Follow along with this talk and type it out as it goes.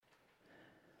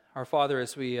Our Father,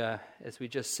 as we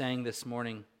just sang this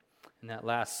morning in that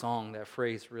last song, that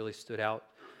phrase really stood out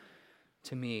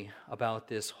to me about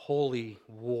this holy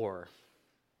war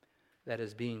that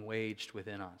is being waged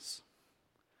within us.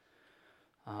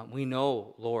 We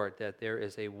know, Lord, that there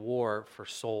is a war for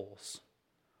souls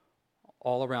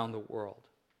all around the world.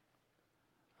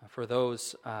 For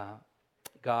those,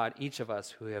 God, each of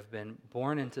us who have been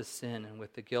born into sin and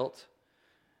with the guilt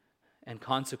and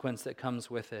consequence that comes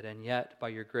with it, and yet by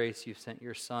your grace you've sent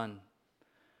your Son,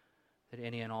 that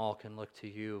any and all can look to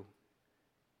you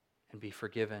and be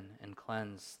forgiven and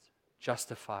cleansed,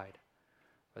 justified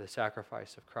by the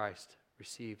sacrifice of Christ,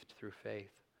 received through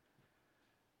faith.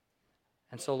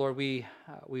 And so, Lord, we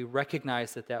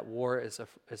recognize that war is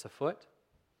afoot,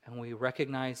 and we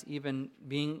recognize even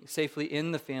being safely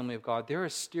in the family of God, there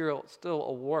is still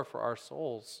a war for our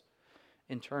souls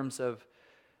in terms of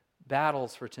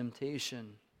battles for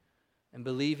temptation and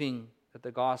believing that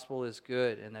the gospel is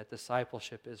good and that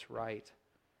discipleship is right.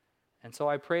 And so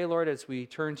I pray, Lord, as we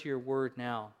turn to your word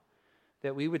now,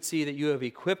 that we would see that you have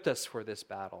equipped us for this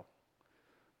battle,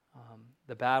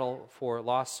 the battle for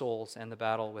lost souls and the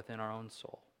battle within our own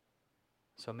soul.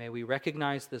 So may we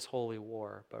recognize this holy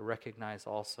war, but recognize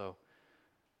also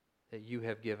that you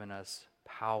have given us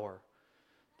power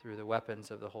through the weapons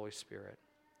of the Holy Spirit.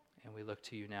 And we look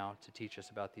to you now to teach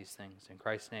us about these things. In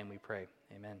Christ's name we pray.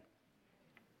 Amen.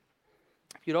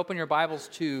 If you'd open your Bibles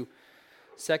to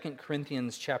 2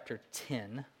 Corinthians chapter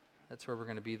 10, that's where we're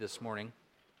going to be this morning.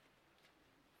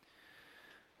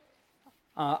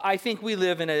 I think we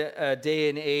live in a day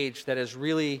and age that is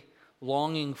really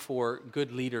longing for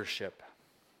good leadership.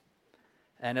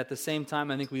 And at the same time,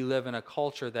 I think we live in a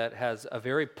culture that has a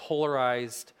very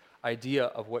polarized idea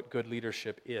of what good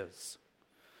leadership is.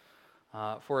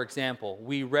 For example,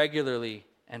 we regularly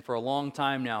and for a long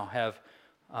time now have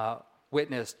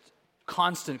witnessed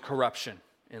constant corruption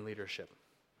in leadership.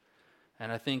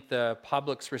 And I think the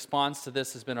public's response to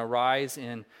this has been a rise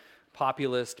in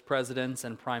populist presidents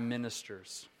and prime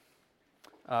ministers.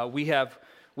 We have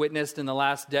witnessed in the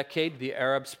last decade the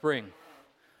Arab Spring.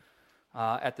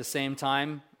 At the same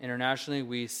time, internationally,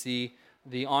 we see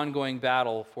the ongoing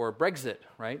battle for Brexit,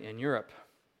 right, in Europe.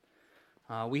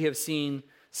 We have seen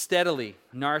steadily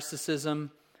narcissism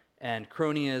and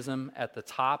cronyism at the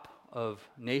top of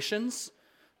nations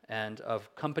and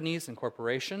of companies and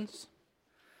corporations.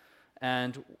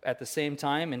 And at the same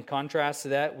time, in contrast to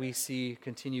that, we see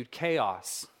continued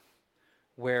chaos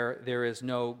where there is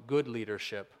no good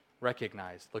leadership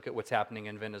recognized. Look at what's happening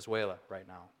in Venezuela right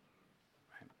now.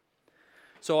 Right.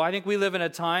 So I think we live in a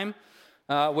time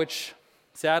which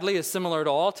sadly is similar to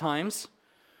all times,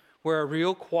 where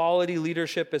real quality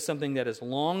leadership is something that is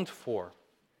longed for.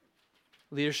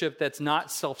 Leadership that's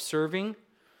not self-serving.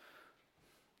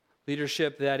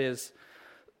 Leadership that is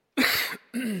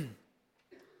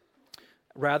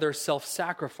rather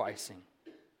self-sacrificing.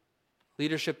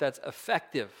 Leadership that's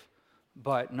effective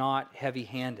but not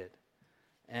heavy-handed.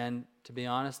 And to be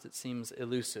honest, it seems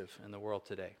elusive in the world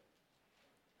today.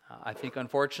 I think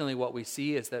unfortunately what we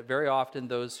see is that very often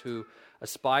those who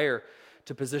aspire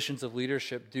to positions of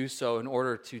leadership do so in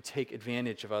order to take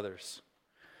advantage of others.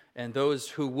 And those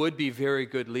who would be very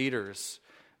good leaders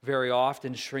very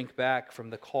often shrink back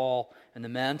from the call and the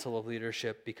mantle of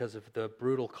leadership because of the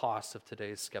brutal costs of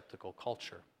today's skeptical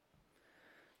culture.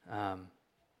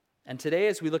 And today,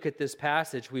 as we look at this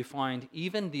passage, we find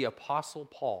even the Apostle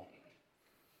Paul,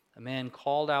 a man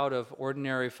called out of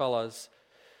ordinary fellows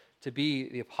to be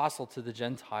the apostle to the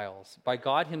Gentiles by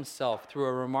God himself through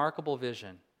a remarkable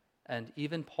vision. And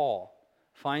even Paul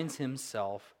finds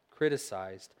himself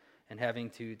criticized and having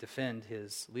to defend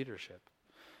his leadership.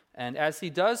 And as he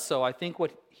does so, I think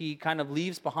what he kind of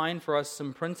leaves behind for us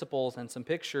some principles and some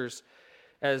pictures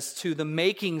as to the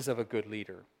makings of a good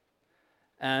leader.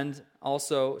 And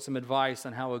also some advice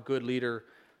on how a good leader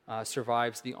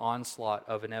survives the onslaught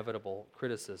of inevitable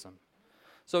criticism.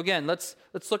 So again, let's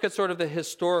look at sort of the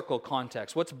historical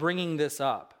context. What's bringing this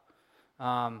up?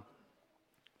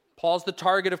 Paul's the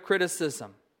target of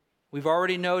criticism. We've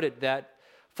already noted that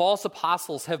false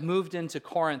apostles have moved into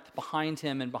Corinth behind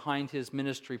him and behind his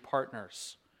ministry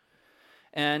partners.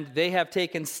 And they have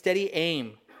taken steady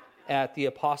aim at the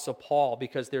Apostle Paul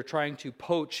because they're trying to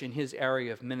poach in his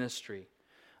area of ministry.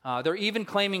 They're even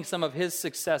claiming some of his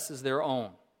success as their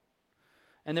own.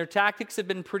 And their tactics have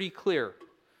been pretty clear.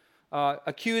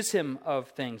 Accuse him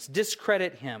of things,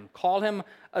 discredit him, call him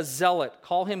a zealot,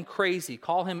 call him crazy,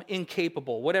 call him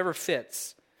incapable, whatever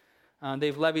fits.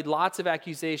 They've levied lots of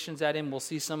accusations at him. We'll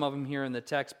see some of them here in the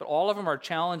text, but all of them are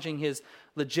challenging his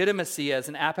legitimacy as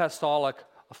an apostolic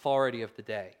authority of the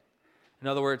day. In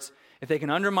other words, if they can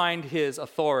undermine his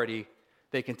authority,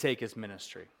 they can take his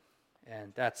ministry.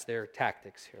 And that's their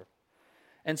tactics here.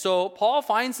 And so Paul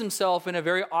finds himself in a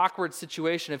very awkward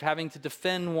situation of having to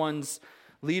defend one's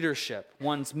leadership,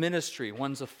 one's ministry,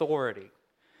 one's authority.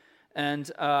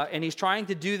 And he's trying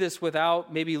to do this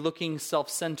without maybe looking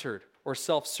self-centered or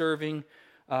self-serving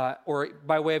or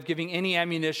by way of giving any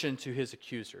ammunition to his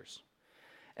accusers.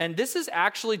 And this is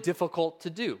actually difficult to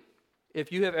do.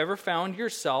 If you have ever found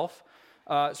yourself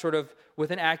sort of with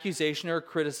an accusation or a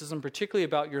criticism, particularly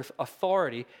about your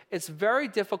authority, it's very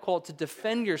difficult to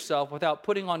defend yourself without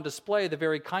putting on display the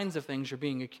very kinds of things you're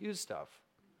being accused of.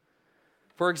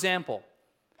 For example,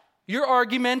 you're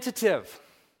argumentative.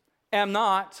 Am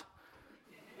not.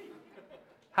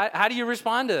 How do you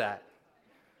respond to that?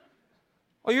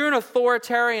 Oh, you're an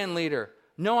authoritarian leader.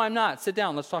 No, I'm not. Sit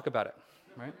down. Let's talk about it.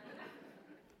 Right?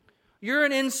 You're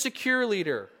an insecure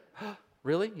leader.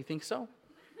 Really? You think so?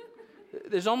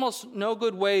 There's almost no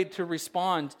good way to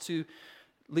respond to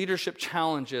leadership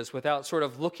challenges without sort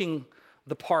of looking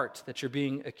the part that you're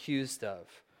being accused of.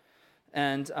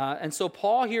 And so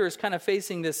Paul here is kind of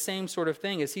facing this same sort of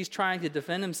thing as he's trying to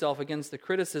defend himself against the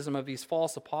criticism of these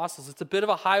false apostles. It's a bit of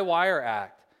a high wire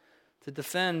act to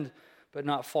defend but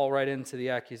not fall right into the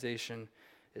accusation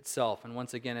itself. And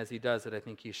once again, as he does it, I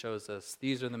think he shows us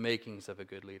these are the makings of a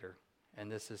good leader.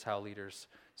 And this is how leaders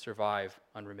survive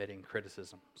unremitting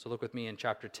criticism. So look with me in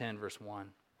chapter 10, verse 1.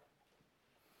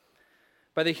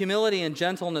 By the humility and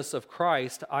gentleness of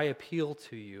Christ, I appeal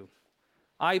to you.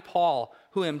 I, Paul,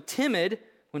 who am timid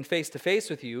when face to face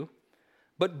with you,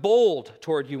 but bold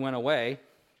toward you when away,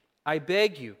 I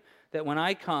beg you that when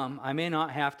I come, I may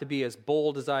not have to be as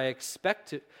bold as I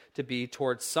expect to be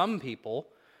towards some people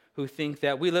who think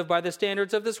that we live by the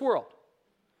standards of this world.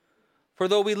 For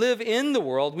though we live in the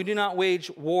world, we do not wage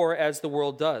war as the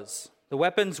world does. The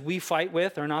weapons we fight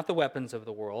with are not the weapons of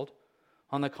the world.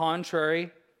 On the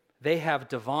contrary, they have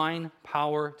divine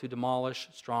power to demolish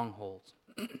strongholds.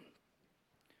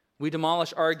 We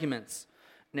demolish arguments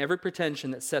and every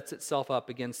pretension that sets itself up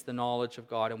against the knowledge of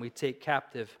God, and we take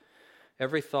captive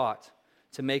every thought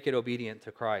to make it obedient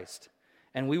to Christ.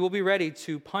 And we will be ready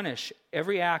to punish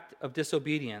every act of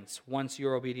disobedience once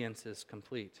your obedience is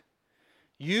complete.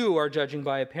 You are judging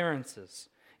by appearances.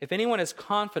 If anyone is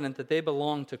confident that they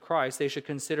belong to Christ, they should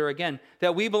consider again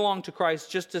that we belong to Christ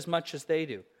just as much as they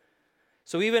do.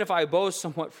 So even if I boast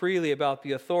somewhat freely about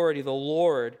the authority the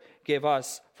Lord gave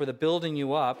us for the building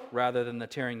you up rather than the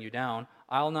tearing you down,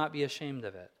 I'll not be ashamed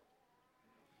of it.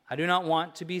 I do not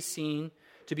want to be seen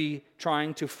to be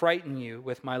trying to frighten you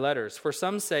with my letters. For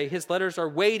some say his letters are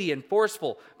weighty and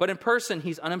forceful, but in person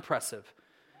he's unimpressive,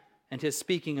 and his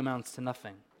speaking amounts to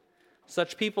nothing.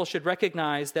 Such people should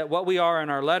recognize that what we are in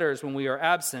our letters when we are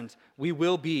absent, we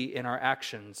will be in our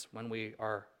actions when we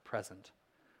are present.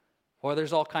 Well,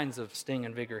 there's all kinds of sting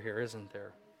and vigor here, isn't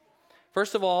there?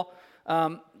 First of all,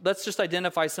 let's just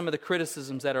identify some of the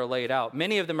criticisms that are laid out.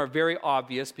 Many of them are very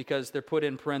obvious because they're put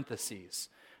in parentheses.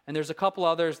 And there's a couple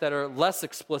others that are less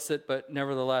explicit, but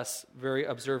nevertheless very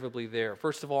observably there.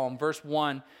 First of all, in verse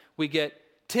 1, we get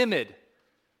timid.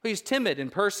 Well, he's timid in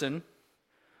person,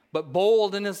 but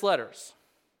bold in his letters.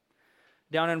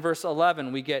 Down in verse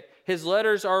 11, we get his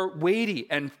letters are weighty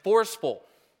and forceful,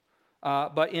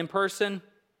 but in person,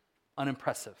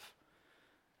 unimpressive.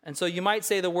 And so you might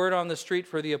say the word on the street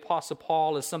for the Apostle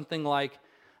Paul is something like,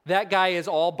 that guy is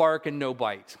all bark and no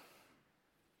bite.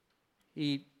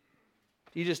 He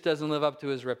just doesn't live up to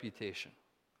his reputation.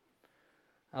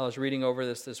 I was reading over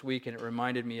this week, and it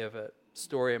reminded me of a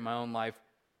story in my own life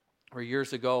where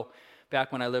years ago,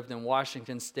 back when I lived in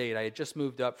Washington State, I had just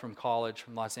moved up from college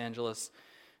from Los Angeles,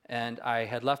 and I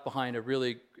had left behind a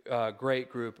really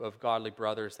great group of godly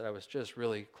brothers that I was just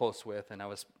really close with, and I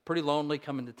was pretty lonely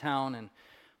coming to town, and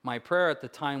my prayer at the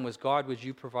time was, God, would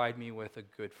you provide me with a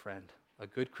good friend, a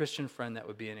good Christian friend that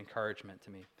would be an encouragement to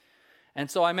me. And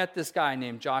so I met this guy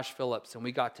named Josh Phillips, and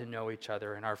we got to know each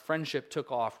other, and our friendship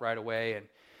took off right away,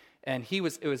 and it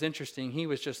was interesting. He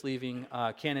was just leaving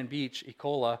Cannon Beach,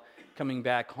 Ecola, coming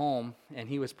back home, and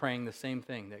he was praying the same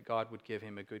thing, that God would give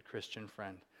him a good Christian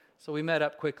friend. So we met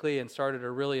up quickly and started a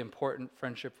really important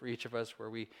friendship for each of us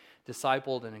where we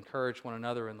discipled and encouraged one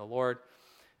another in the Lord.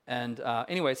 And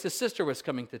anyways, his sister was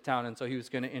coming to town, and so he was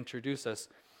going to introduce us.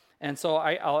 And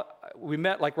so we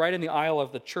met like right in the aisle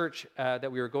of the church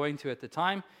that we were going to at the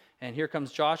time, and here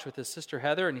comes Josh with his sister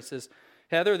Heather, and he says,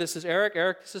 Heather, this is Eric.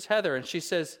 Eric, this is Heather. And she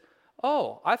says,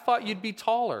 oh, I thought you'd be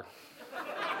taller.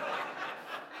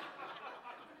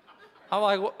 I'm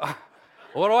like,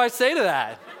 what do I say to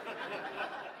that?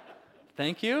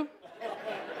 Thank you.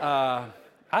 I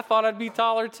thought I'd be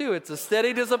taller too. It's a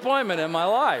steady disappointment in my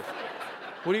life.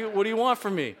 What do you want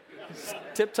from me?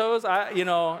 Tiptoes?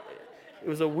 It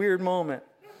was a weird moment.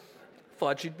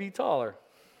 Thought you'd be taller.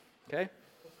 Okay?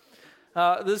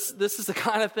 This is the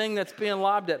kind of thing that's being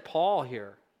lobbed at Paul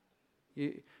here.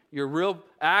 Your real,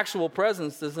 actual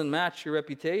presence doesn't match your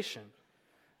reputation.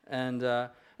 And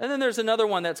then there's another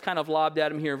one that's kind of lobbed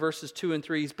at him here, verses 2 and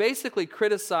 3. He's basically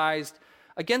criticized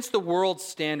against the world's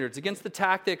standards, against the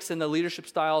tactics and the leadership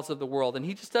styles of the world. And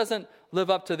he just doesn't live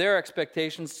up to their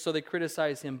expectations, so they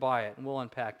criticize him by it. And we'll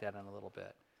unpack that in a little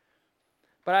bit.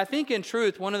 But I think in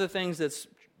truth, one of the things that's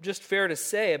just fair to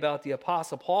say about the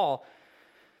Apostle Paul,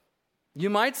 you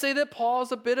might say that Paul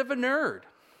is a bit of a nerd.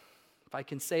 If I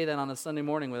can say that on a Sunday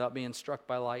morning without being struck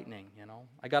by lightning,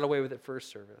 I got away with it first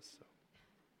service. So.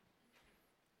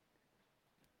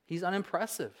 He's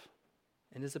unimpressive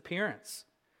in his appearance.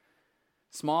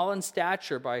 Small in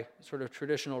stature by sort of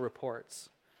traditional reports.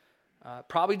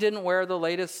 Probably didn't wear the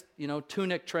latest,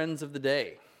 tunic trends of the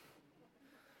day.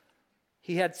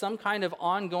 He had some kind of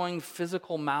ongoing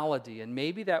physical malady, and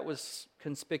maybe that was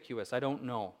conspicuous. I don't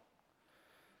know.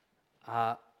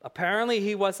 Apparently,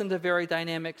 he wasn't a very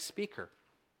dynamic speaker.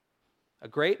 A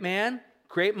great man,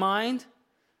 great mind,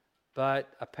 but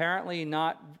apparently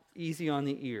not easy on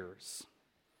the ears.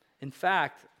 In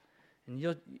fact,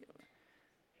 and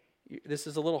this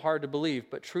is a little hard to believe,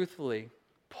 but truthfully,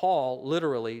 Paul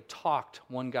literally talked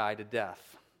one guy to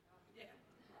death.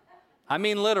 I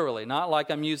mean literally, not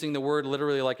like I'm using the word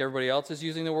literally like everybody else is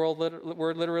using the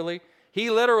word literally.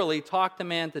 He literally talked the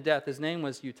man to death. His name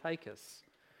was Eutychus.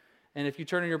 And if you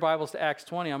turn in your Bibles to Acts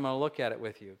 20, I'm going to look at it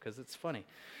with you because it's funny.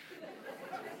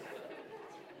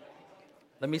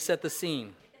 Let me set the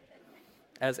scene,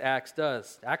 as Acts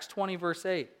does. Acts 20, verse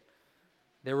 8.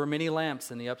 There were many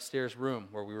lamps in the upstairs room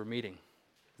where we were meeting.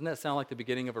 Doesn't that sound like the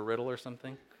beginning of a riddle or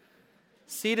something?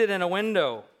 Seated in a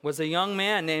window was a young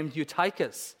man named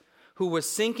Eutychus, who was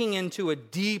sinking into a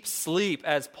deep sleep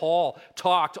as Paul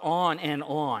talked on and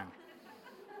on.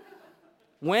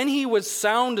 When he was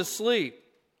sound asleep,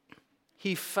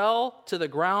 he fell to the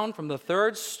ground from the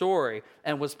third story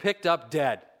and was picked up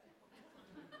dead.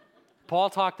 Paul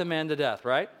talked the man to death,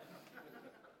 right?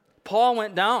 Paul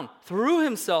went down, threw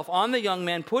himself on the young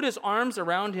man, put his arms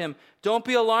around him. Don't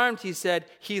be alarmed, he said,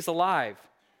 he's alive.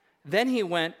 Then he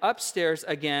went upstairs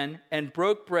again and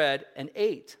broke bread and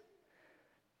ate.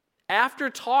 After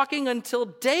talking until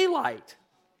daylight,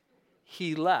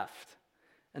 he left.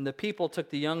 And the people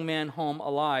took the young man home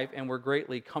alive and were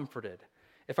greatly comforted.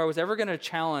 If I was ever going to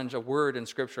challenge a word in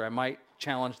Scripture, I might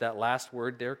challenge that last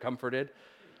word there, comforted.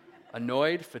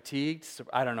 Annoyed, fatigued,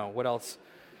 I don't know, what else?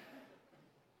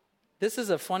 This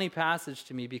is a funny passage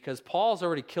to me because Paul's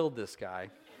already killed this guy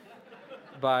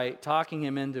by talking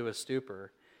him into a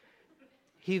stupor.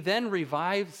 He then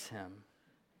revives him.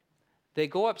 They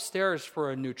go upstairs for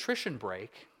a nutrition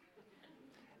break,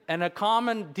 and a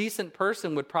common, decent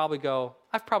person would probably go,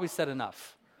 I've probably said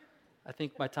enough. I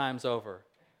think my time's over.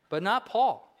 But not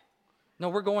Paul. No,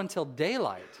 we're going till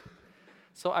daylight.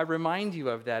 So I remind you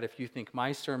of that if you think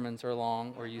my sermons are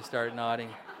long or you start nodding.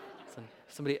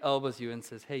 Somebody elbows you and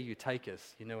says, hey,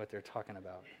 Eutychus, you know what they're talking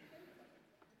about.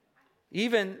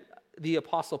 Even the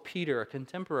Apostle Peter, a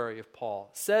contemporary of Paul,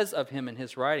 says of him in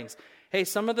his writings, hey,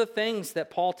 some of the things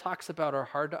that Paul talks about are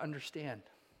hard to understand.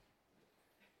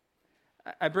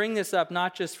 I bring this up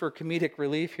not just for comedic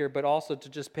relief here, but also to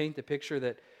just paint the picture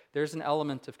that there's an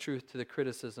element of truth to the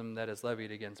criticism that is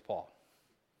levied against Paul.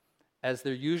 As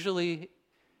there usually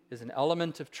is an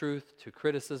element of truth to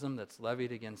criticism that's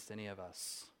levied against any of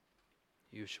us.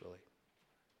 Usually.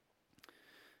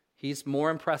 He's more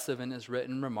impressive in his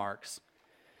written remarks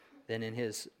than in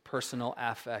his personal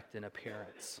affect and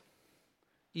appearance.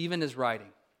 Even his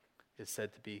writing is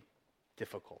said to be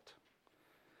difficult.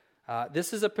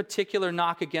 This is a particular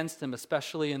knock against him,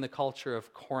 especially in the culture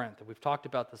of Corinth. We've talked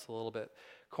about this a little bit.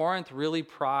 Corinth really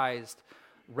prized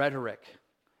rhetoric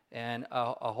and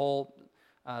a whole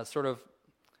sort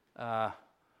of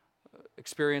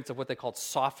experience of what they called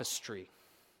sophistry.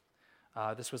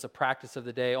 This was a practice of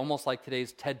the day, almost like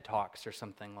today's TED Talks or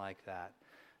something like that.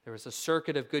 There was a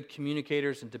circuit of good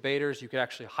communicators and debaters. You could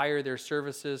actually hire their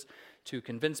services to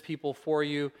convince people for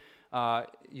you.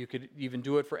 You could even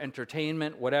do it for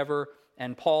entertainment, whatever.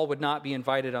 And Paul would not be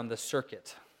invited on the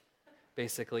circuit.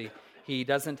 Basically, he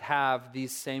doesn't have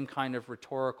these same kind of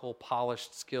rhetorical,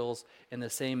 polished skills in the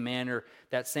same manner,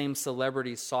 that same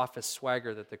celebrity sophist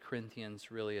swagger that the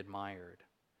Corinthians really admired.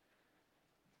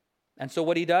 And so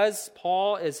what he does,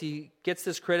 Paul, as he gets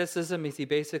this criticism, is he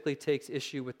basically takes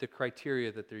issue with the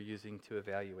criteria that they're using to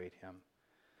evaluate him.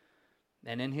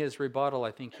 And in his rebuttal,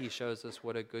 I think he shows us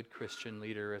what a good Christian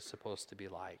leader is supposed to be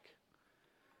like.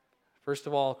 First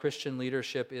of all, Christian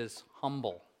leadership is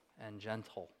humble and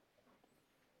gentle.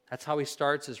 That's how he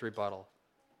starts his rebuttal.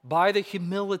 By the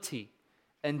humility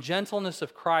and gentleness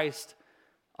of Christ,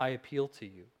 I appeal to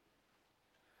you.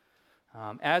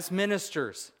 As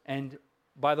ministers, and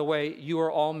by the way, you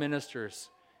are all ministers.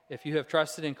 If you have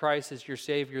trusted in Christ as your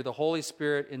Savior, the Holy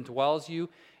Spirit indwells you,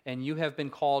 and you have been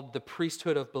called the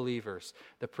priesthood of believers.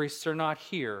 The priests are not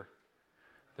here.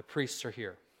 The priests are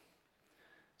here.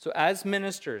 So as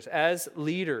ministers, as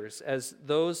leaders, as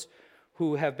those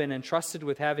who have been entrusted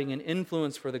with having an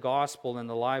influence for the gospel in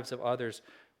the lives of others,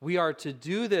 we are to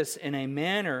do this in a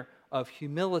manner of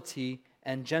humility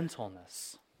and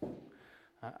gentleness.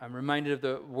 I'm reminded of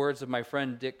the words of my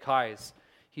friend Dick Keyes.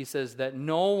 He says that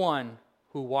no one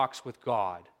who walks with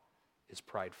God is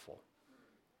prideful.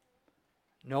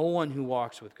 No one who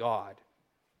walks with God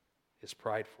is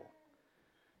prideful.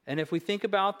 And if we think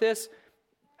about this,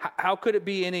 how could it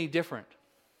be any different?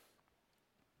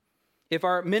 If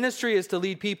our ministry is to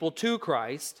lead people to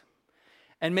Christ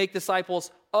and make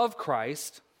disciples of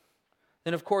Christ,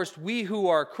 then of course we who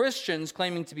are Christians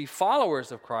claiming to be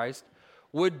followers of Christ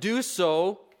would do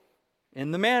so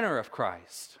in the manner of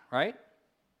Christ, right?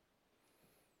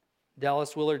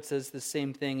 Dallas Willard says the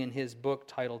same thing in his book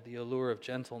titled The Allure of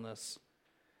Gentleness.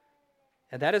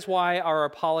 And that is why our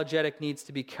apologetic needs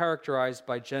to be characterized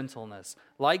by gentleness.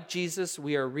 Like Jesus,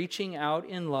 we are reaching out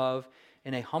in love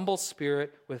in a humble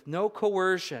spirit with no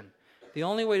coercion. The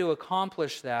only way to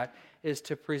accomplish that is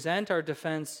to present our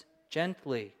defense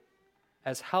gently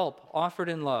as help offered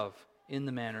in love in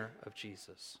the manner of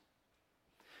Jesus.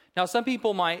 Now, some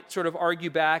people might sort of argue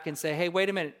back and say, hey, wait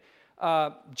a minute.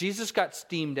 Jesus got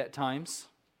steamed at times,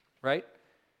 right?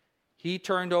 He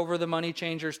turned over the money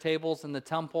changers' tables in the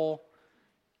temple.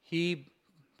 He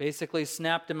basically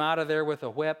snapped him out of there with a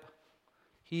whip.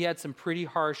 He had some pretty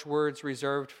harsh words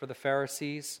reserved for the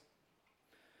Pharisees.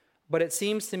 But it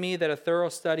seems to me that a thorough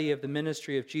study of the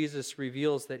ministry of Jesus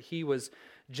reveals that he was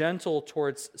gentle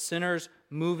towards sinners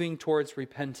moving towards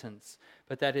repentance,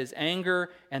 but that his anger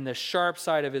and the sharp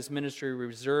side of his ministry were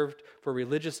reserved for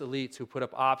religious elites who put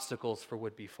up obstacles for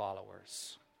would-be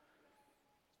followers.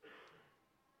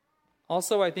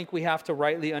 Also, I think we have to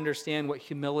rightly understand what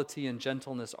humility and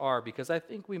gentleness are, because I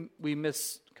think we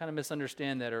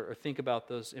misunderstand that or think about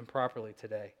those improperly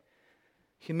today.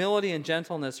 Humility and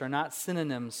gentleness are not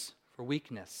synonyms for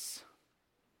weakness.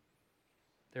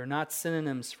 They're not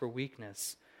synonyms for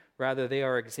weakness. Rather, they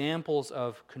are examples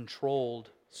of controlled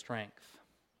strength.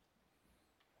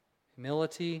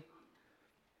 Humility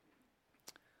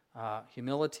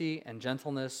and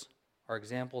gentleness are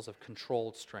examples of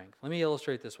controlled strength. Let me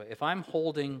illustrate this way. If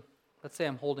let's say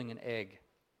I'm holding an egg,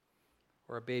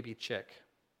 or a baby chick,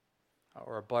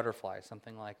 or a butterfly,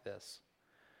 something like this.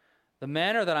 The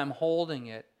manner that I'm holding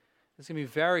it is going to be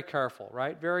very careful,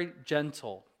 right? Very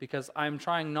gentle, because I'm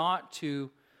trying not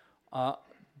to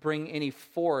bring any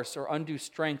force or undue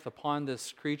strength upon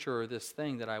this creature or this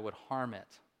thing that I would harm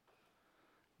it.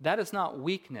 That is not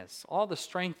weakness. All the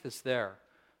strength is there,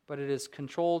 but it is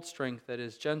controlled strength that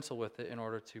is gentle with it in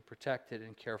order to protect it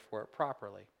and care for it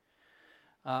properly.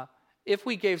 If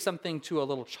we gave something to a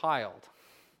little child,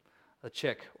 a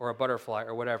chick or a butterfly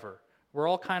or whatever, we're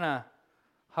all kind of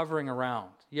hovering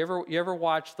around. You ever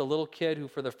watch the little kid who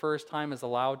for the first time is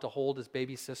allowed to hold his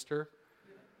baby sister?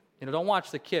 Don't watch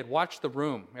the kid, watch the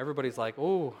room. Everybody's like,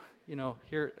 oh,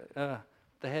 here, the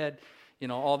head,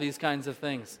 all these kinds of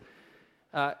things.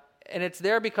 And it's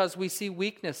there because we see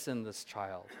weakness in this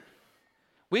child.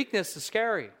 Weakness is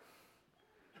scary.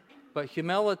 But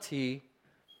humility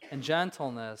and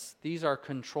gentleness, these are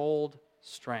controlled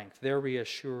strength. They're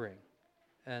reassuring.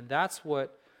 And that's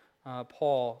what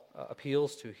Paul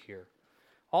appeals to here.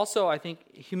 Also, I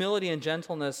think humility and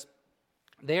gentleness,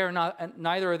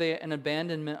 neither are they an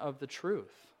abandonment of the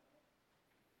truth.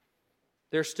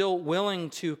 They're still willing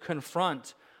to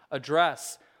confront,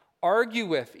 address, argue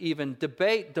with, even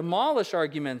debate, demolish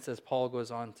arguments, as Paul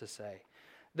goes on to say.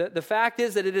 The fact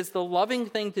is that it is the loving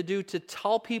thing to do to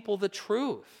tell people the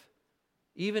truth,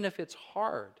 even if it's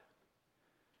hard.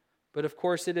 But of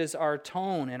course, it is our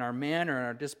tone and our manner and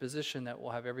our disposition that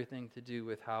will have everything to do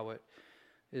with how it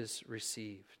is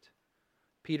received.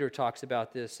 Peter talks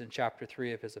about this in chapter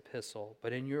 3 of his epistle.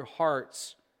 But in your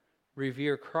hearts,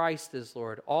 revere Christ as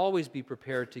Lord. Always be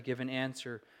prepared to give an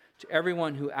answer to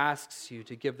everyone who asks you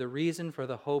to give the reason for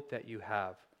the hope that you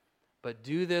have. But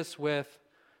do this with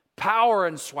power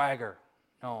and swagger.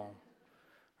 No,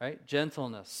 right?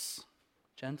 Gentleness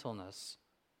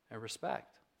and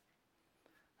respect.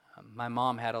 My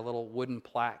mom had a little wooden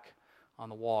plaque on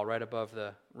the wall right above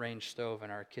the range stove in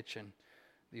our kitchen.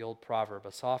 The old proverb,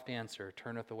 a soft answer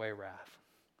turneth away wrath.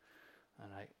 And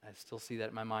I still see that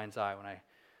in my mind's eye when I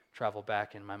travel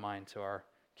back in my mind to our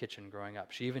kitchen growing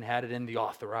up. She even had it in the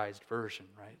authorized version,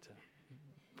 right, to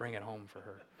bring it home for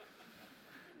her.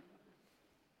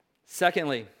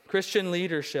 Secondly, Christian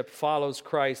leadership follows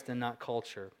Christ and not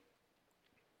culture.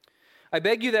 I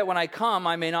beg you that when I come,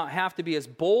 I may not have to be as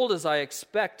bold as I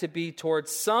expect to be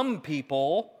towards some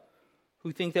people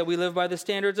who think that we live by the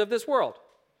standards of this world.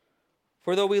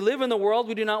 For though we live in the world,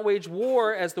 we do not wage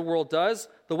war as the world does.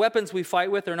 The weapons we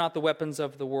fight with are not the weapons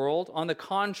of the world. On the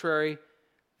contrary,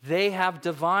 they have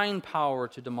divine power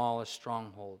to demolish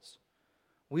strongholds.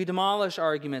 We demolish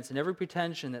arguments and every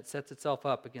pretension that sets itself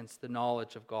up against the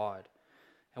knowledge of God.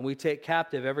 And we take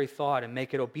captive every thought and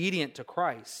make it obedient to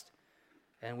Christ.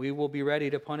 And we will be ready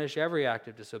to punish every act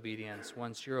of disobedience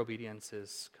once your obedience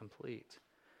is complete.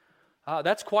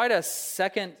 That's quite a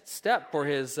second step for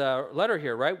his letter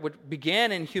here, right? What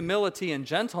began in humility and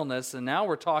gentleness, and now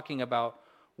we're talking about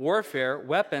warfare,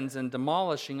 weapons, and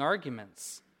demolishing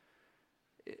arguments.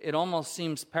 It almost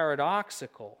seems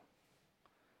paradoxical.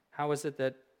 How is it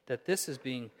that this is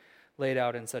being laid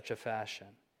out in such a fashion?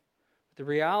 The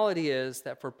reality is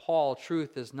that for Paul,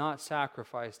 truth is not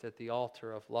sacrificed at the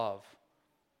altar of love,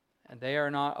 and they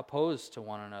are not opposed to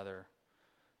one another.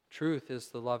 Truth is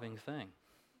the loving thing.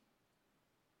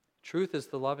 Truth is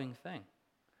the loving thing.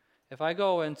 If I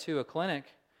go into a clinic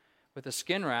with a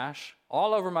skin rash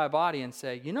all over my body and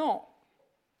say,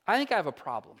 I think I have a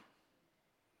problem.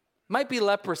 Might be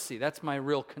leprosy. That's my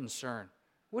real concern.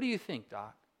 What do you think,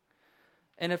 doc?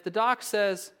 And if the doc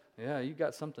says, yeah, you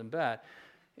got something bad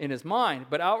in his mind,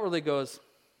 but outwardly goes,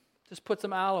 just put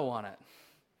some aloe on it.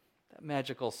 That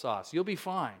magical sauce. You'll be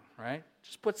fine, right?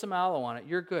 Just put some aloe on it.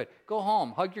 You're good. Go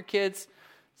home. Hug your kids.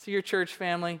 See your church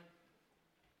family.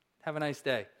 Have a nice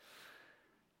day.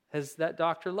 Has that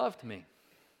doctor loved me?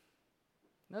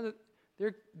 No,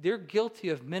 they're guilty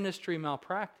of ministry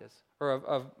malpractice, or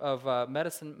of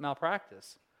medicine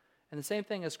malpractice. And the same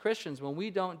thing as Christians, when we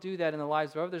don't do that in the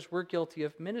lives of others, we're guilty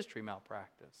of ministry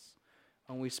malpractice.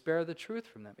 When we spare the truth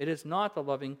from them. It is not the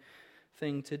loving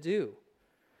thing to do.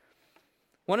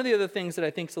 One of the other things that I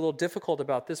think is a little difficult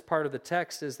about this part of the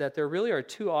text is that there really are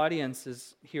two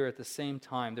audiences here at the same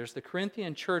time. There's the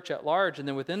Corinthian church at large, and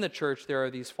then within the church there are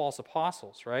these false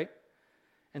apostles, right?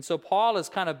 And so Paul is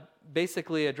kind of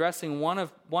basically addressing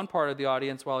one part of the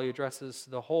audience while he addresses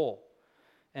the whole.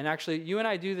 And actually, you and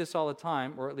I do this all the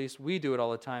time, or at least we do it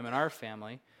all the time in our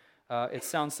family. It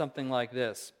sounds something like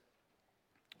this.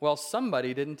 Well,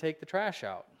 somebody didn't take the trash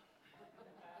out.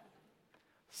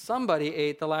 Somebody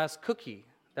ate the last cookie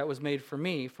that was made for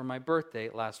me for my birthday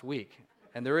last week.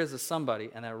 And there is a somebody,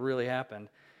 and that really happened.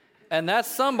 And that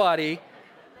somebody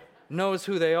knows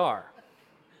who they are,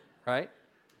 right?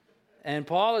 And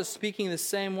Paul is speaking the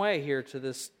same way here to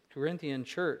this Corinthian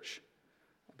church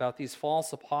about these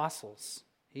false apostles.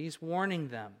 He's warning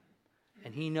them,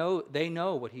 and they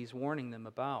know what he's warning them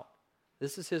about.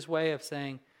 This is his way of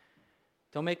saying,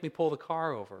 don't make me pull the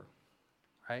car over,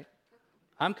 right?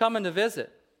 I'm coming to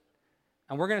visit.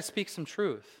 And we're going to speak some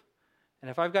truth.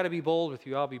 And if I've got to be bold with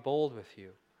you, I'll be bold with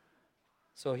you.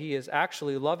 So he is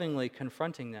actually lovingly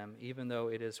confronting them, even though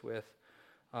it is with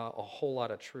a whole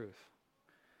lot of truth.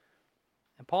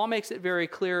 And Paul makes it very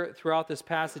clear throughout this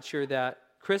passage here that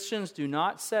Christians do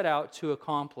not set out to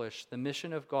accomplish the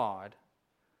mission of God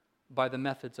by the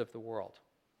methods of the world.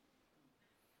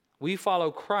 We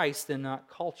follow Christ and not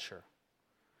culture.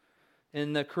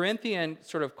 In the Corinthian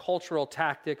sort of cultural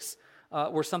tactics,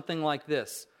 were something like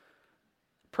this: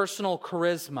 personal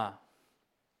charisma,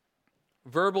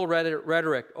 verbal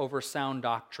rhetoric over sound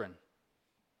doctrine,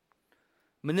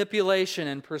 manipulation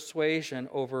and persuasion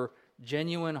over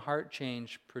genuine heart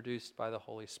change produced by the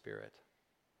Holy Spirit,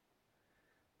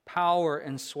 power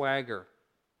and swagger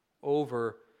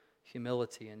over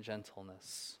humility and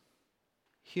gentleness,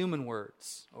 human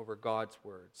words over God's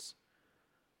words.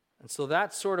 And so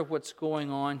that's sort of what's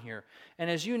going on here. And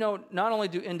as you know, not only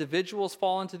do individuals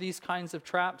fall into these kinds of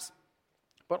traps,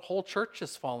 but whole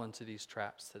churches fall into these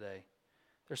traps today.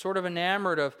 They're sort of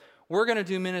enamored of, we're going to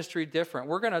do ministry different.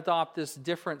 We're going to adopt this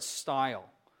different style.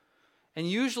 And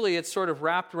usually it's sort of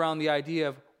wrapped around the idea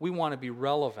of, we want to be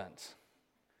relevant.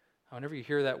 Whenever you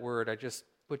hear that word, I just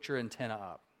put your antenna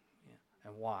up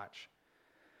and watch.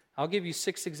 I'll give you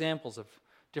 6 examples of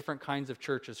different kinds of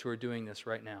churches who are doing this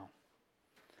right now.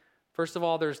 First of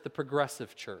all, there's the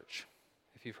progressive church,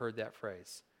 if you've heard that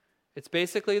phrase. It's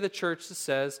basically the church that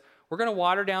says, we're going to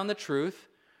water down the truth,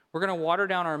 we're going to water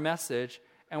down our message,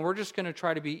 and we're just going to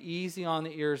try to be easy on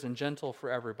the ears and gentle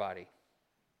for everybody.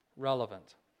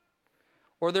 Relevant.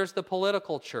 Or there's the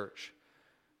political church.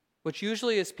 which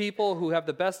usually is people who have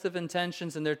the best of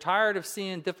intentions and they're tired of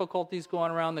seeing difficulties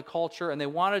going around the culture and they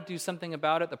want to do something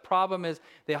about it. The problem is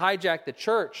they hijack the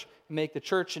church and make the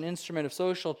church an instrument of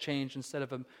social change instead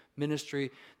of a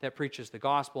ministry that preaches the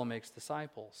gospel and makes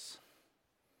disciples.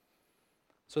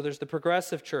 So there's the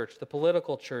progressive church, the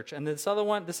political church, and this other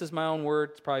one, this is my own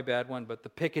word, it's probably a bad one, but the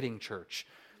picketing church.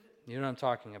 You know what I'm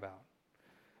talking about.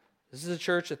 This is a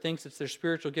church that thinks it's their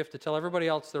spiritual gift to tell everybody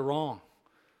else they're wrong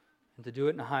and to do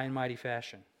it in a high and mighty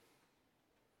fashion.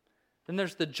 Then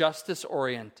there's the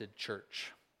justice-oriented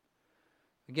church.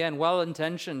 Again,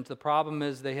 well-intentioned, the problem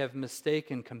is they have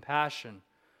mistaken compassion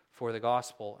for the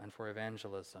gospel and for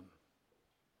evangelism.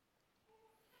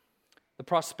 The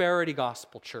prosperity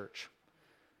gospel church.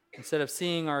 Instead of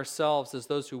seeing ourselves as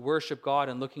those who worship God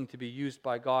and looking to be used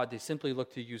by God, they simply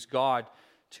look to use God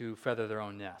to feather their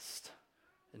own nest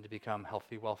and to become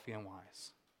healthy, wealthy, and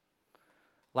wise.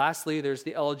 Lastly, there's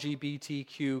the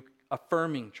LGBTQ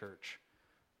affirming church.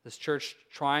 This church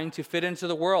trying to fit into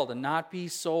the world and not be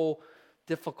so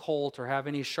difficult or have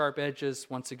any sharp edges.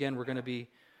 Once again, we're going to be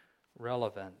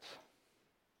relevant.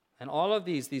 And all of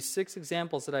these 6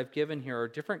 examples that I've given here are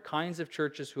different kinds of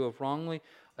churches who have wrongly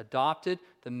adopted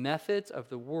the methods of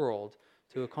the world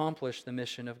to accomplish the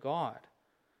mission of God,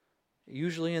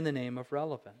 usually in the name of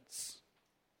relevance.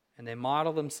 And they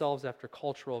model themselves after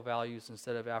cultural values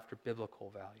instead of after biblical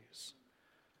values.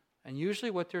 And usually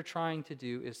what they're trying to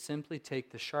do is simply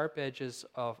take the sharp edges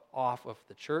off of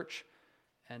the church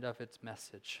and of its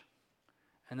message.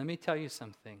 And let me tell you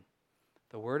something.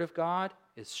 The Word of God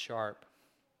is sharp.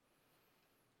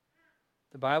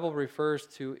 The Bible refers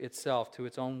to itself, to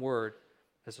its own word,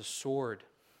 as a sword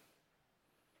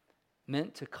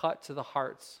meant to cut to the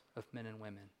hearts of men and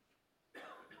women.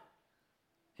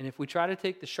 And if we try to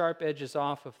take the sharp edges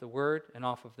off of the word and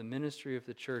off of the ministry of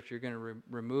the church, you're going to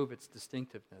remove its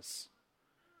distinctiveness.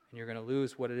 And you're going to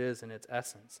lose what it is in its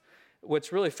essence.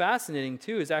 What's really fascinating,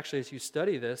 too, is actually as you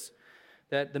study this,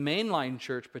 that the mainline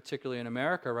church, particularly in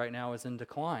America right now, is in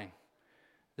decline.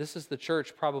 This is the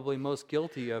church probably most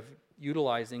guilty of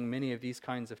utilizing many of these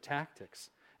kinds of tactics.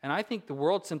 And I think the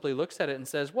world simply looks at it and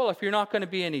says, well, if you're not going to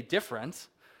be any different,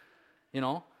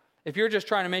 if you're just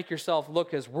trying to make yourself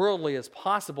look as worldly as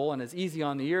possible and as easy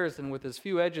on the ears and with as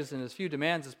few edges and as few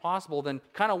demands as possible, then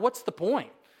kind of what's the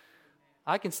point?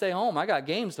 I can stay home. I got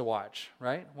games to watch,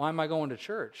 right? Why am I going to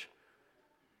church?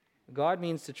 God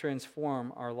means to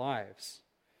transform our lives.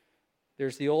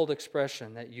 There's the old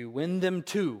expression that you win them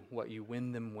to what you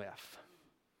win them with.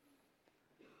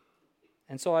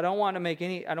 And so I don't want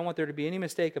there to be any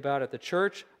mistake about it. The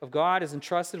church of God is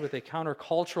entrusted with a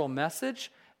countercultural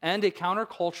message and a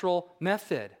countercultural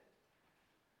method.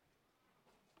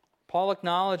 Paul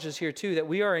acknowledges here too that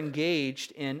we are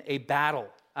engaged in a battle.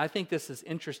 I think this is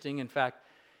interesting. In fact,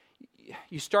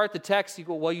 you start the text, you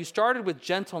go, well, you started with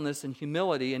gentleness and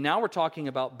humility, and now we're talking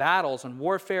about battles and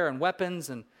warfare and weapons,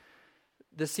 and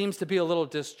this seems to be a little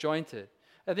disjointed.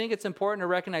 I think it's important to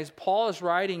recognize Paul is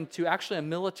writing to actually a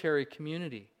military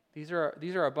community. These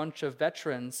are a bunch of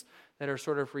veterans that are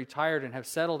sort of retired and have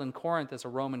settled in Corinth as a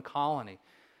Roman colony.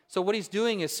 So what he's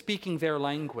doing is speaking their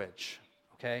language,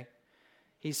 okay?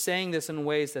 He's saying this in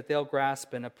ways that they'll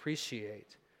grasp and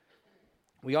appreciate.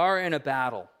 We are in a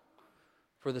battle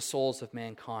for the souls of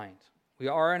mankind. We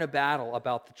are in a battle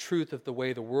about the truth of the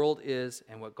way the world is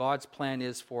and what God's plan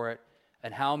is for it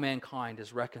and how mankind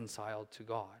is reconciled to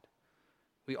God.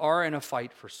 We are in a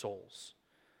fight for souls,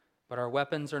 but our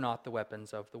weapons are not the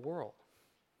weapons of the world.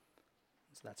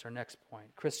 So that's our next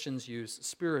point. Christians use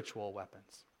spiritual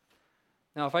weapons.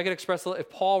 Now, if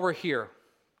Paul were here,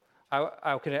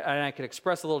 I could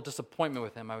express a little disappointment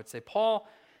with him. I would say, Paul,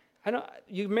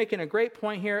 you're making a great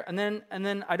point here, and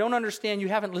then I don't understand. You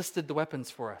haven't listed the weapons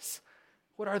for us.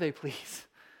 What are they, please?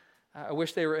 I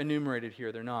wish they were enumerated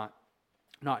here. They're not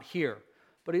here.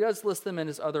 But he does list them in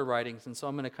his other writings, and so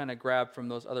I'm going to kind of grab from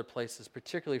those other places,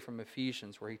 particularly from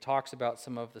Ephesians, where he talks about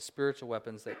some of the spiritual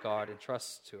weapons that God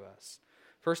entrusts to us.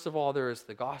 First of all, there is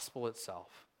the gospel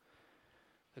itself.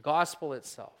 The gospel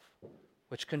itself,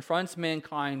 which confronts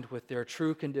mankind with their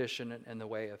true condition and the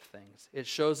way of things. It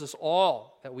shows us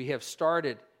all that we have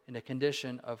started in a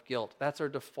condition of guilt. That's our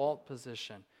default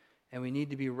position, and we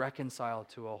need to be reconciled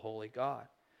to a holy God.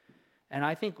 And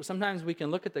I think sometimes we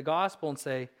can look at the gospel and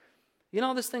say,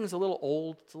 this thing's a little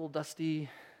old, it's a little dusty,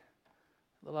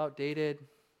 a little outdated.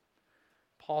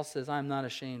 Paul says, I'm not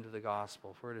ashamed of the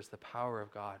gospel, for it is the power of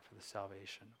God for the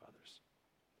salvation of others.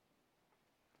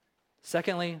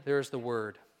 Secondly, there is the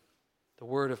Word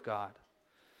of God.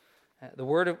 The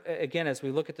Word, again, as we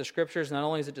look at the Scriptures, not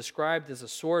only is it described as a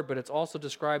sword, but it's also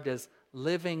described as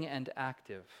living and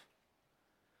active.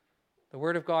 The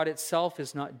Word of God itself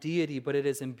is not deity, but it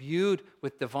is imbued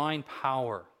with divine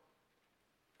power.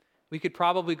 We could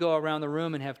probably go around the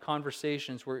room and have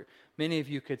conversations where many of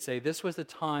you could say, this was the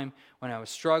time when I was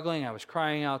struggling, I was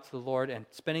crying out to the Lord and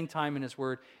spending time in His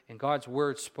Word, and God's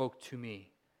Word spoke to me.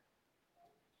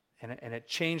 And it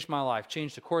changed my life,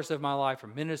 changed the course of my life, or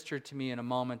ministered to me in a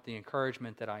moment the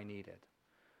encouragement that I needed.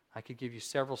 I could give you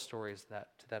several stories to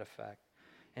that effect.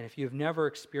 And if you've never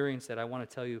experienced that, I want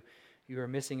to tell you, you are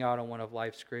missing out on one of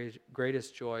life's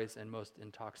greatest joys and most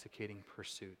intoxicating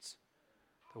pursuits.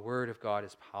 The Word of God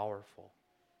is powerful.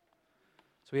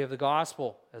 So we have the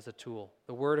gospel as a tool,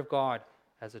 the Word of God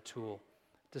as a tool.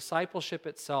 Discipleship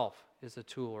itself is a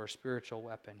tool or a spiritual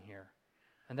weapon here.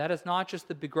 And that is not just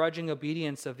the begrudging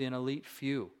obedience of an elite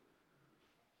few,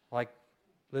 like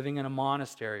living in a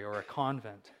monastery or a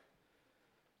convent.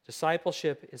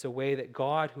 Discipleship is a way that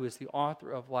God, who is the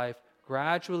author of life,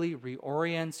 gradually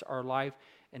reorients our life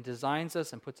and designs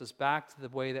us and puts us back to the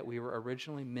way that we were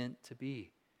originally meant to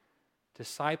be.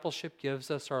 Discipleship gives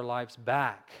us our lives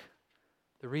back,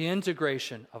 the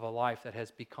reintegration of a life that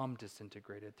has become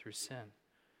disintegrated through sin.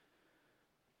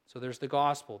 So there's the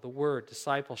gospel, the word,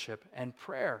 discipleship, and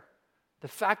prayer. The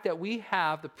fact that we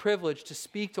have the privilege to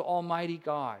speak to Almighty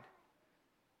God,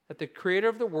 that the Creator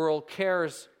of the world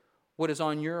cares what is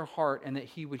on your heart and that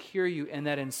He would hear you, and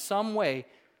that in some way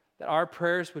that our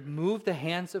prayers would move the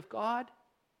hands of God,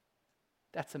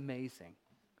 that's amazing.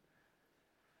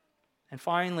 And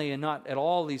finally, and not at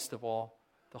all least of all,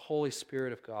 the Holy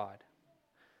Spirit of God.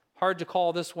 Hard to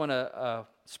call this one a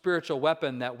spiritual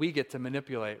weapon that we get to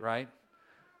manipulate, right?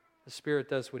 The Spirit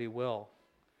does what He will.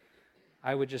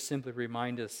 I would just simply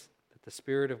remind us that the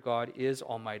Spirit of God is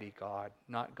Almighty God,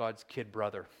 not God's kid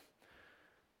brother.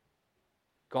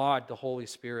 God, the Holy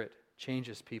Spirit,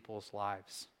 changes people's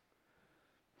lives.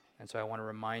 And so I want to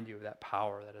remind you of that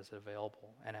power that is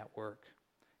available and at work.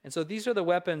 And so these are the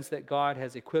weapons that God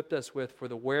has equipped us with for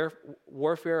the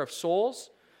warfare of souls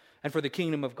and for the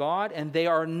kingdom of God, and they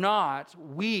are not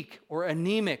weak or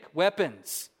anemic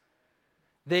weapons.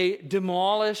 They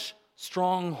demolish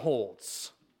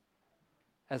strongholds,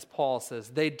 as Paul says.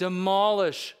 They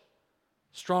demolish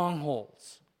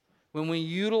strongholds. When we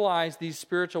utilize these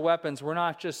spiritual weapons, we're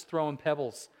not just throwing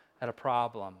pebbles at a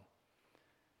problem.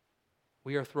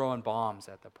 We are throwing bombs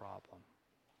at the problem.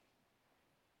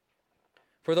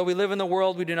 For though we live in the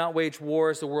world, we do not wage war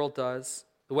as the world does.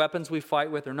 The weapons we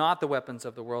fight with are not the weapons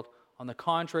of the world. On the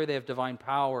contrary, they have divine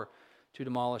power to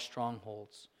demolish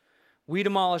strongholds. We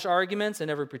demolish arguments and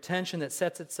every pretension that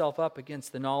sets itself up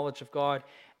against the knowledge of God,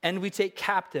 and we take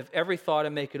captive every thought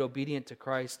and make it obedient to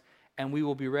Christ, and we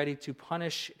will be ready to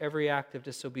punish every act of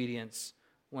disobedience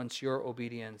once your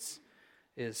obedience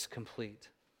is complete.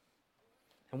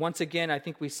 And once again, I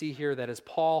think we see here that as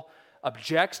Paul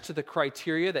objects to the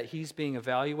criteria that he's being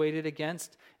evaluated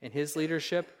against in his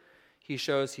leadership, he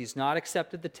shows he's not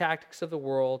accepted the tactics of the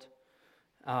world.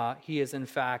 He is, in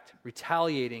fact,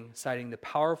 retaliating, citing the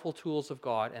powerful tools of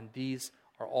God, and these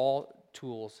are all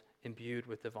tools imbued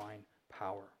with divine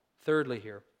power. Thirdly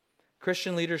here,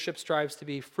 Christian leadership strives to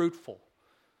be fruitful,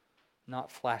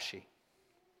 not flashy.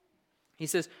 He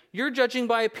says, you're judging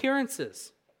by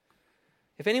appearances.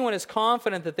 If anyone is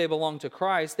confident that they belong to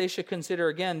Christ, they should consider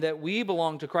again that we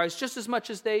belong to Christ just as much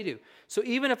as they do. So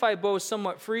even if I boast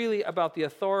somewhat freely about the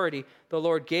authority the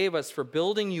Lord gave us for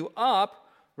building you up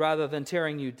rather than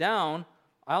tearing you down,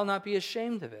 I'll not be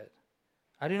ashamed of it.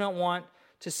 I do not want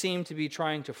to seem to be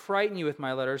trying to frighten you with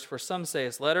my letters, for some say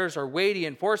his letters are weighty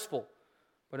and forceful,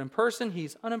 but in person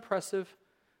he's unimpressive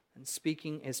and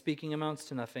his speaking amounts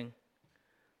to nothing.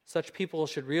 Such people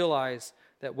should realize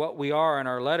that what we are in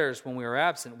our letters when we are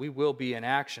absent, we will be in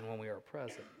action when we are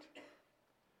present.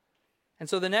 And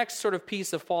so the next sort of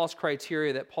piece of false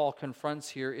criteria that Paul confronts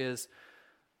here is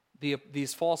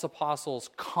these false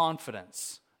apostles'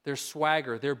 confidence, their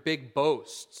swagger, their big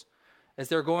boasts. As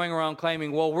they're going around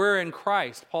claiming, well, we're in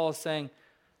Christ, Paul is saying,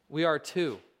 we are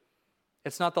too.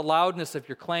 It's not the loudness of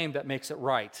your claim that makes it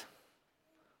right.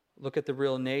 Look at the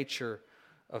real nature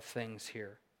of things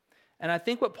here. And I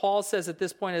think what Paul says at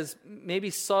this point is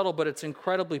maybe subtle, but it's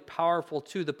incredibly powerful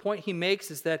too. The point he makes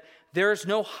is that there is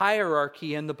no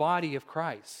hierarchy in the body of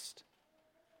Christ.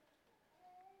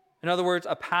 In other words,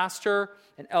 a pastor,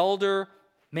 an elder,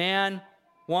 man,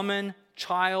 woman,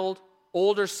 child,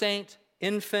 older saint,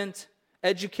 infant,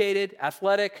 educated,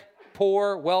 athletic,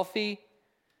 poor, wealthy.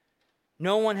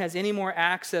 No one has any more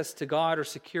access to God or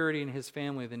security in his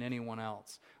family than anyone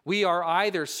else. We are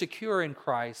either secure in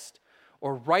Christ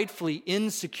or rightfully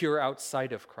insecure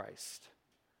outside of Christ.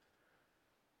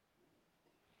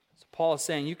 So Paul is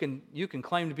saying you can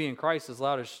claim to be in Christ as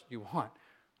loud as you want,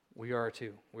 we are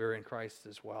too. We're in Christ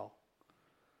as well.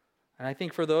 And I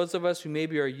think for those of us who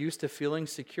maybe are used to feeling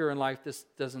secure in life, this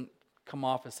doesn't come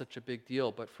off as such a big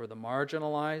deal. But for the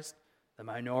marginalized, the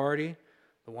minority,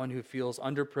 the one who feels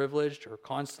underprivileged or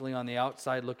constantly on the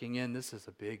outside looking in, this is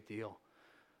a big deal,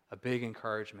 a big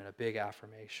encouragement, a big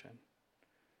affirmation.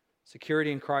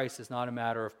 Security in Christ is not a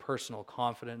matter of personal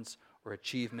confidence or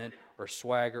achievement or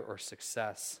swagger or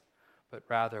success, but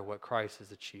rather what Christ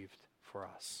has achieved for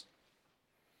us.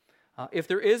 If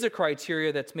there is a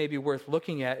criteria that's maybe worth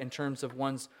looking at in terms of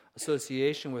one's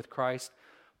association with Christ,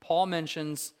 Paul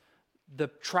mentions the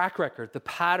track record, the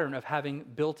pattern of having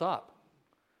built up.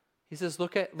 He says,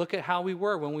 look at how we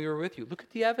were when we were with you. Look at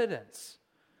the evidence.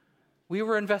 We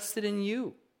were invested in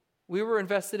you. We were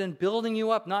invested in building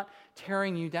you up, not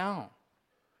tearing you down.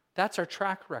 That's our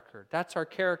track record. That's our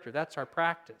character. That's our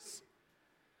practice.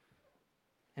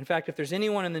 In fact, if there's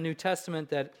anyone in the New Testament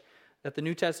that the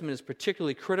New Testament is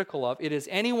particularly critical of, it is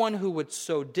anyone who would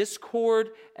sow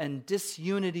discord and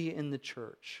disunity in the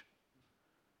church.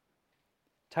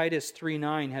 Titus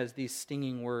 3:9 has these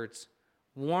stinging words: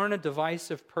 warn a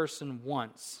divisive person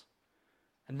once,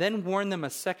 and then warn them a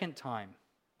second time,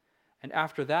 and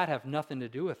after that have nothing to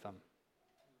do with them.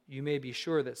 You may be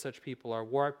sure that such people are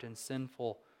warped and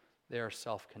sinful. They are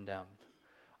self-condemned.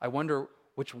 I wonder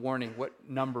what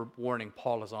number warning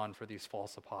Paul is on for these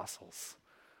false apostles.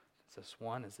 Is this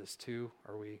 1? Is this 2?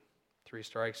 Are we 3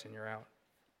 strikes and you're out?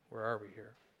 Where are we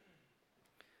here?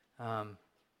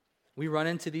 We run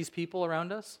into these people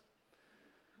around us.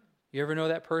 You ever know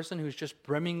that person who's just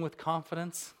brimming with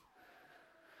confidence?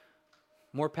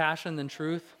 More passion than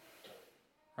truth,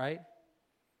 right?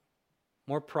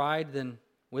 More pride than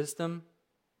wisdom.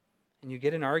 And you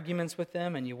get in arguments with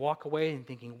them and you walk away and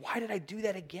thinking, why did I do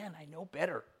that again? I know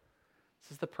better.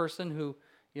 This is the person who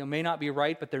may not be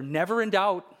right, but they're never in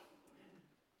doubt.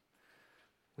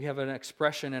 We have an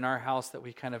expression in our house that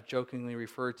we kind of jokingly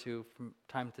refer to from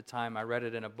time to time. I read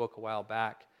it in a book a while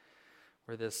back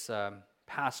where this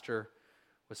pastor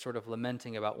was sort of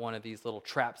lamenting about one of these little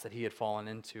traps that he had fallen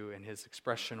into, and his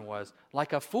expression was,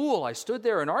 like a fool, I stood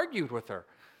there and argued with her.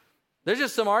 There's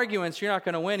just some arguments you're not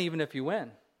going to win even if you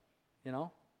win.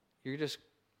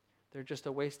 They're just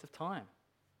a waste of time.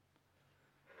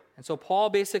 And so Paul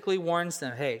basically warns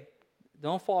them, hey,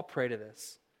 don't fall prey to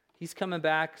this. He's coming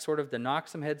back sort of to knock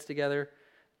some heads together.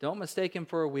 Don't mistake him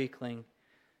for a weakling.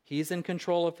 He's in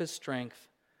control of his strength.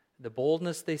 The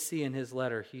boldness they see in his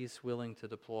letter, he's willing to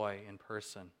deploy in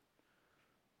person.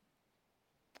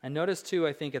 And notice too,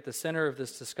 I think at the center of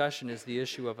this discussion is the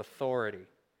issue of authority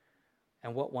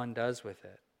and what one does with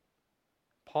it.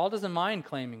 Paul doesn't mind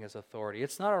claiming his authority.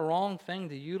 It's not a wrong thing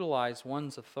to utilize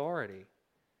one's authority.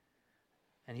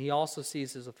 And he also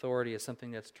sees his authority as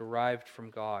something that's derived from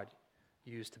God,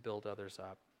 used to build others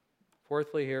up.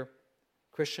 Fourthly here,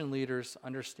 Christian leaders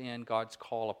understand God's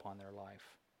call upon their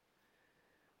life.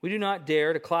 We do not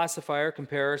dare to classify or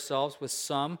compare ourselves with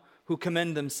some who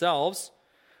commend themselves.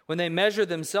 When they measure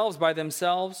themselves by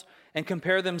themselves and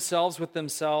compare themselves with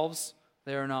themselves,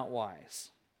 they are not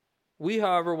wise. We,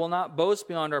 however, will not boast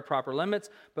beyond our proper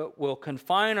limits, but will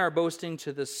confine our boasting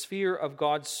to the sphere of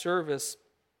God's service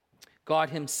God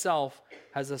himself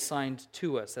has assigned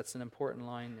to us. That's an important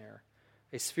line there.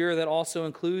 A sphere that also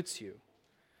includes you.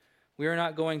 We are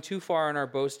not going too far in our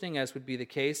boasting, as would be the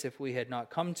case if we had not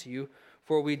come to you,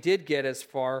 for we did get as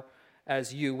far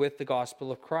as you with the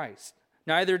gospel of Christ.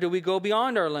 Neither do we go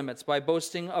beyond our limits by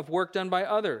boasting of work done by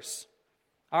others.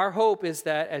 Our hope is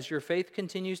that as your faith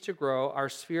continues to grow, our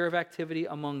sphere of activity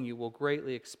among you will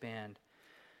greatly expand,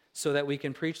 so that we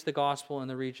can preach the gospel in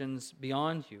the regions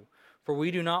beyond you. For we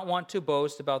do not want to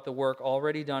boast about the work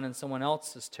already done in someone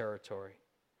else's territory.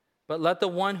 But let the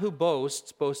one who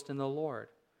boasts boast in the Lord.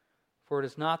 For it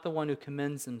is not the one who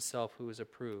commends himself who is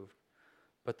approved,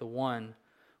 but the one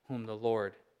whom the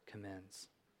Lord commends.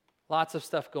 Lots of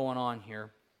stuff going on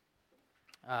here.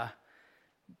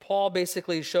 Paul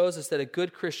basically shows us that a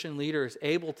good Christian leader is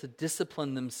able to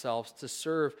discipline themselves to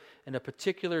serve in a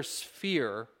particular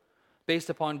sphere based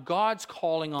upon God's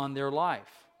calling on their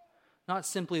life. Not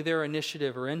simply their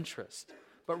initiative or interest,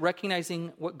 but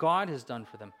recognizing what God has done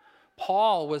for them.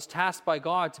 Paul was tasked by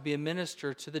God to be a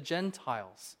minister to the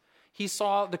Gentiles. He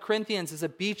saw the Corinthians as a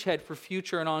beachhead for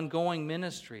future and ongoing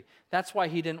ministry. That's why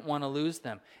he didn't want to lose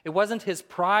them. It wasn't his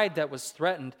pride that was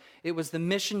threatened. It was the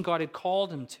mission God had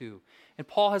called him to. And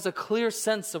Paul has a clear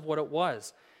sense of what it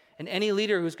was. And any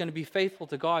leader who's going to be faithful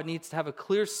to God needs to have a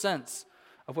clear sense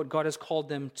of what God has called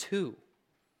them to.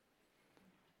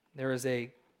 There is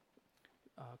a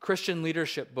Christian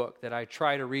leadership book that I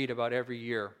try to read about every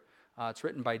year. It's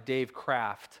written by Dave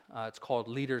Kraft. It's called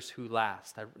Leaders Who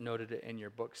Last. I noted it in your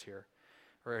books here,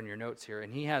 or in your notes here.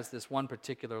 And he has this one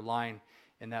particular line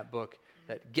in that book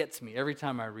that gets me every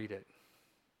time I read it.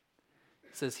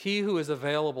 It says, "He who is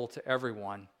available to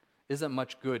everyone isn't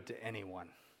much good to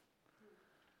anyone."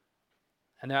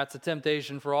 And that's a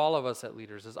temptation for all of us as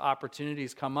leaders. As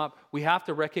opportunities come up, we have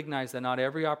to recognize that not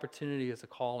every opportunity is a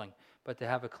calling, but to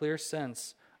have a clear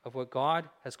sense of what God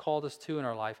has called us to in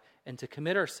our life and to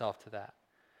commit ourselves to that.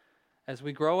 As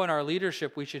we grow in our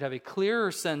leadership, we should have a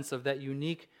clearer sense of that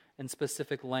unique and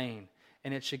specific lane,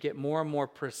 and it should get more and more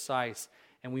precise,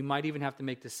 and we might even have to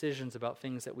make decisions about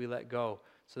things that we let go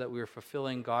so that we are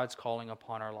fulfilling God's calling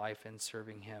upon our life and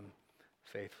serving Him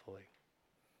faithfully.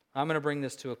 I'm going to bring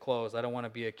this to a close. I don't want to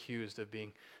be accused of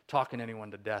talking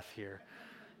anyone to death here.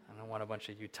 I don't want a bunch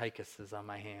of Eutychuses on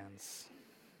my hands.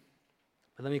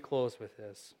 But let me close with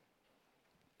this.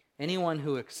 Anyone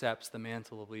who accepts the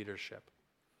mantle of leadership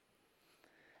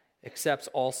accepts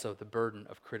also the burden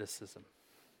of criticism.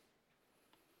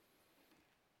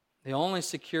 The only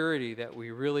security that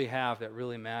we really have that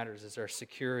really matters is our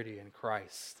security in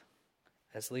Christ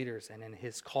as leaders and in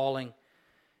His calling,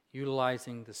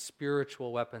 utilizing the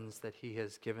spiritual weapons that He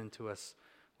has given to us,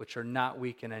 which are not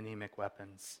weak and anemic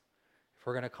weapons. If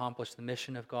we're going to accomplish the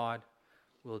mission of God,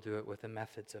 we'll do it with the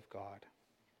methods of God.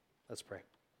 Let's pray.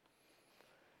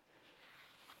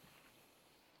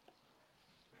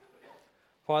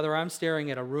 Father, I'm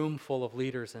staring at a room full of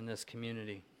leaders in this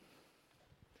community.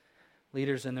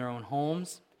 Leaders in their own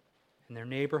homes, in their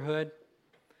neighborhood,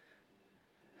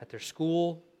 at their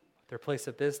school, their place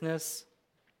of business,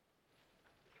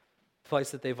 the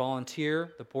place that they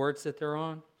volunteer, the boards that they're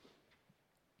on.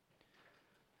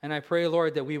 And I pray,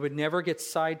 Lord, that we would never get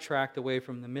sidetracked away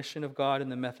from the mission of God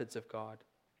and the methods of God.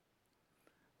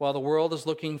 While the world is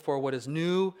looking for what is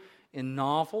new and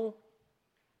novel,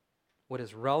 what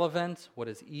is relevant, what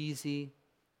is easy,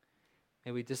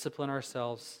 may we discipline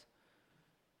ourselves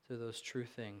to those true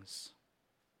things.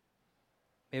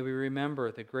 May we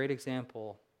remember the great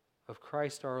example of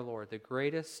Christ our Lord, the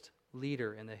greatest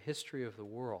leader in the history of the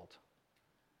world,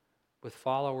 with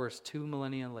followers 2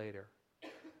 millennia later.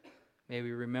 May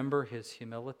we remember His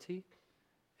humility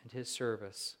and His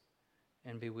service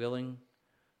and be willing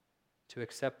to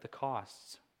accept the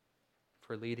costs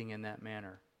for leading in that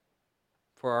manner.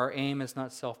 For our aim is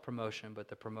not self-promotion, but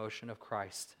the promotion of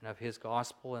Christ and of His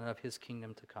gospel and of His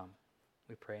kingdom to come.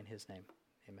 We pray in His name.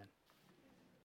 Amen.